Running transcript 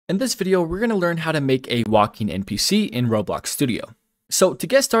In this video, we're going to learn how to make a walking NPC in Roblox Studio. So to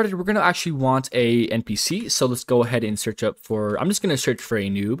get started, we're going to actually want a NPC. So let's go ahead and search up for, I'm just going to search for a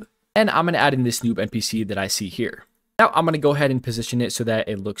noob, and I'm going to add in this noob NPC that I see here. Now I'm going to go ahead and position it so that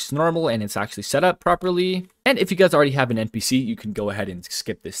it looks normal and it's actually set up properly. And if you guys already have an NPC, you can go ahead and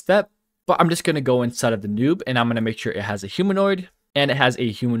skip this step. But I'm just going to go inside of the noob and I'm going to make sure it has a humanoid and it has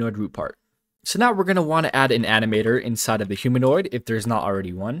a humanoid root part. So now we're going to want to add an animator inside of the humanoid if there's not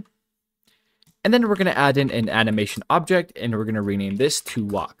already one. And then we're going to add in an animation object and we're going to rename this to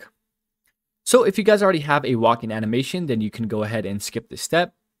walk. So if you guys already have a walking animation, then you can go ahead and skip this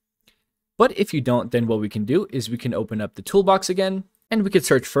step. But if you don't, then what we can do is we can open up the toolbox again and we could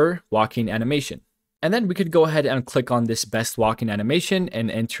search for walking animation. And then we could go ahead and click on this best walking animation and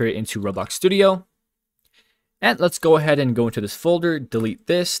enter it into Roblox Studio. And let's go ahead and go into this folder, delete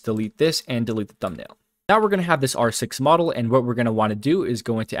this, and delete the thumbnail. Now we're going to have this R6 model, and what we're going to want to do is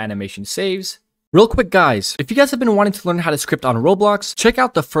go into animation saves. Real quick guys, if you guys have been wanting to learn how to script on Roblox, check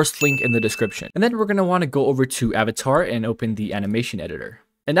out the first link in the description. And then we're going to want to go over to avatar and open the animation editor.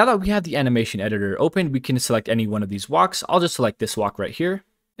 And now that we have the animation editor open, we can select any one of these walks. I'll just select this walk right here.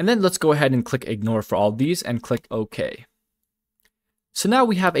 And then let's go ahead and click ignore for all of these and click OK. So now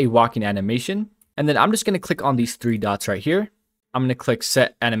we have a walking animation. And then I'm just going to click on these three dots right here. I'm going to click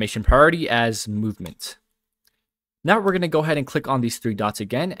set animation priority as movement. Now we're going to go ahead and click on these three dots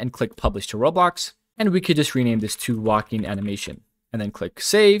again and click publish to Roblox. And we could just rename this to walking animation and then click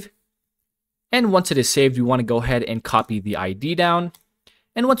save. And once it is saved, we want to go ahead and copy the ID down.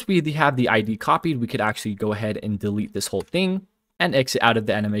 And once we have the ID copied, we could actually go ahead and delete this whole thing and exit out of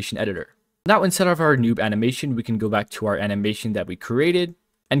the animation editor. Now instead of our noob animation, we can go back to our animation that we created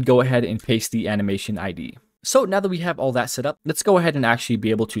and go ahead and paste the animation ID. So now that we have all that set up, let's go ahead and actually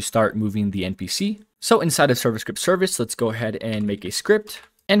be able to start moving the NPC. So inside of server script service, let's go ahead and make a script,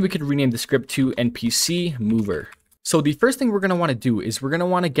 and we could rename the script to NPC mover. So the first thing we're going to want to do is we're going to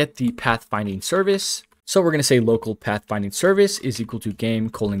want to get the pathfinding service. So we're going to say local pathfinding service is equal to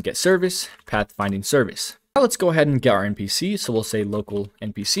game:get service pathfinding service. Now let's go ahead and get our NPC. So we'll say local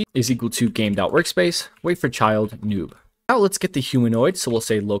NPC is equal to game.workspace, wait for child noob. Now let's get the humanoid. So we'll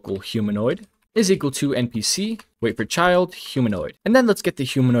say local humanoid is equal to NPC, wait for child, humanoid. And then let's get the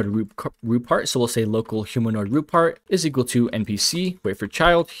humanoid root part. So we'll say local humanoid root part is equal to NPC, wait for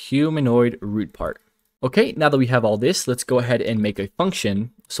child, humanoid root part. Okay, now that we have all this, let's go ahead and make a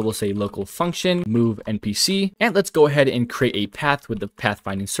function. So we'll say local function move NPC, and let's go ahead and create a path with the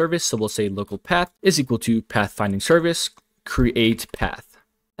pathfinding service. So we'll say local path is equal to pathfinding service, create path.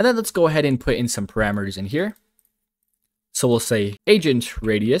 And then let's go ahead and put in some parameters in here. So we'll say agent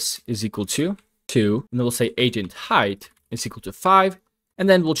radius is equal to 2, and then we'll say agent height is equal to 5, and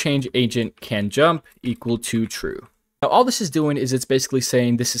then we'll change agent can jump equal to true. Now all this is doing is it's basically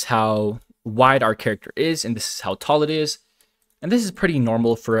saying this is how wide our character is, and this is how tall it is. And this is pretty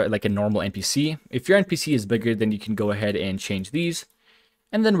normal for like a normal NPC. If your NPC is bigger, then you can go ahead and change these.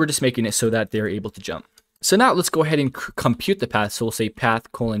 And then we're just making it so that they're able to jump. So now let's go ahead and compute the path. So we'll say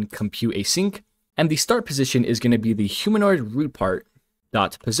path:compute async. And the start position is going to be the humanoid root part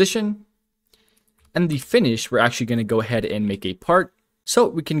dot position. And the finish, we're actually going to go ahead and make a part. So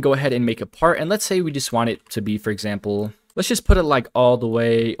we can go ahead and make a part. And let's say we just want it to be, for example, let's just put it like all the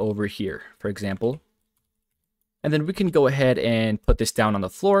way over here, for example. And then we can go ahead and put this down on the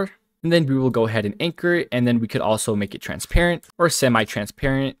floor. And then we will go ahead and anchor it. And then we could also make it transparent or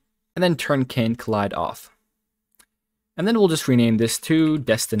semi-transparent. And then turn can collide off. And then we'll just rename this to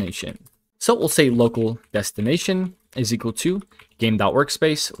destination. So we'll say local destination is equal to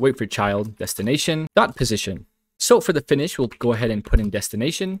game.workspace, wait for child, destination, dot position. So for the finish, we'll go ahead and put in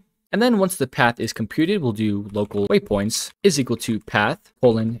destination. And then once the path is computed, we'll do local waypoints is equal to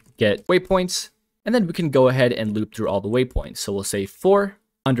path:get waypoints. And then we can go ahead and loop through all the waypoints. So we'll say for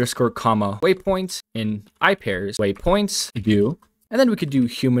underscore comma waypoints in pairs waypoints do. And then we could do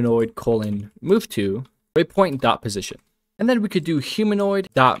humanoid move to waypoint dot position. And then we could do humanoid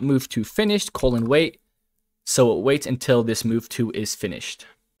dot move to finished wait. So it waits until this move to is finished.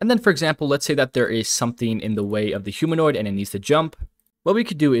 And then for example, let's say that there is something in the way of the humanoid and it needs to jump. What we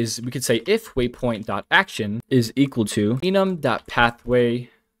could do is we could say if waypoint dot action is equal to enum dot pathwaypoint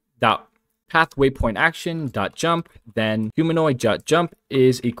action dot jump, then humanoid dot jump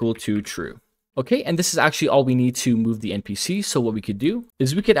is equal to true. Okay, and this is actually all we need to move the NPC. So what we could do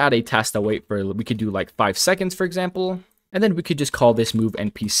is we could add a task.wait for, we could do like 5 seconds, for example. And then we could just call this move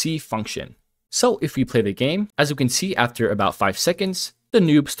NPC function. So if we play the game, as you can see, after about 5 seconds, the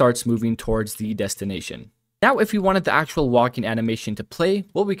noob starts moving towards the destination. Now, if we wanted the actual walking animation to play,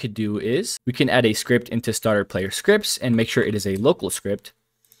 what we could do is we can add a script into starter player scripts and make sure it is a local script.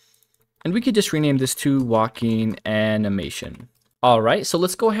 And we could just rename this to walking animation. All right, so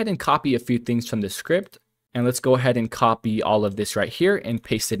let's go ahead and copy a few things from the script. And let's go ahead and copy all of this right here and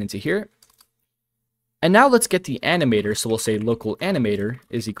paste it into here. And now let's get the animator. So we'll say local animator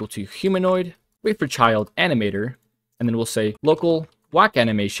is equal to humanoid, wait for child animator. And then we'll say local walk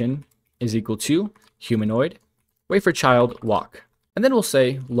animation is equal to humanoid, wait for child walk. And then we'll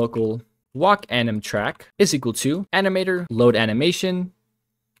say local walk anim track is equal to animator load animation.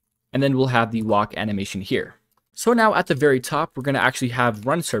 And then we'll have the walk animation here. So now at the very top, we're going to actually have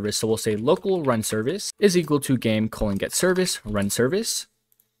run service. So we'll say local run service is equal to game colon get service run service.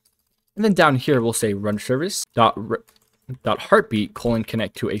 And then down here, we'll say run service dot heartbeat colon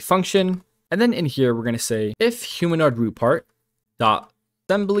connect to a function. And then in here, we're going to say if humanoid root part dot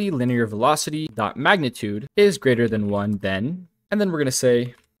assembly linear velocity dot magnitude is greater than 1, then. And then we're going to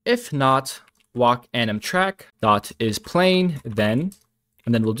say if not walk anim track dot is playing, then.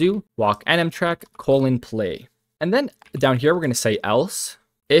 And then we'll do walk anim track colon play. And then down here, we're going to say else.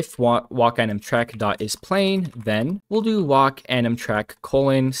 If walk anim track dot is playing, then we'll do walk anim track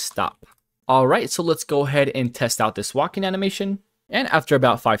colon stop. All right, so let's go ahead and test out this walking animation. And after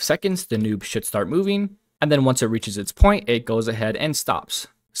about 5 seconds, the noob should start moving. And then once it reaches its point, it goes ahead and stops.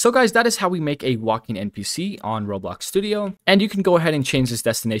 So guys, that is how we make a walking NPC on Roblox Studio. And you can go ahead and change this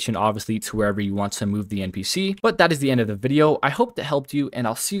destination, obviously, to wherever you want to move the NPC. But that is the end of the video. I hope that helped you, and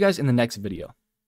I'll see you guys in the next video.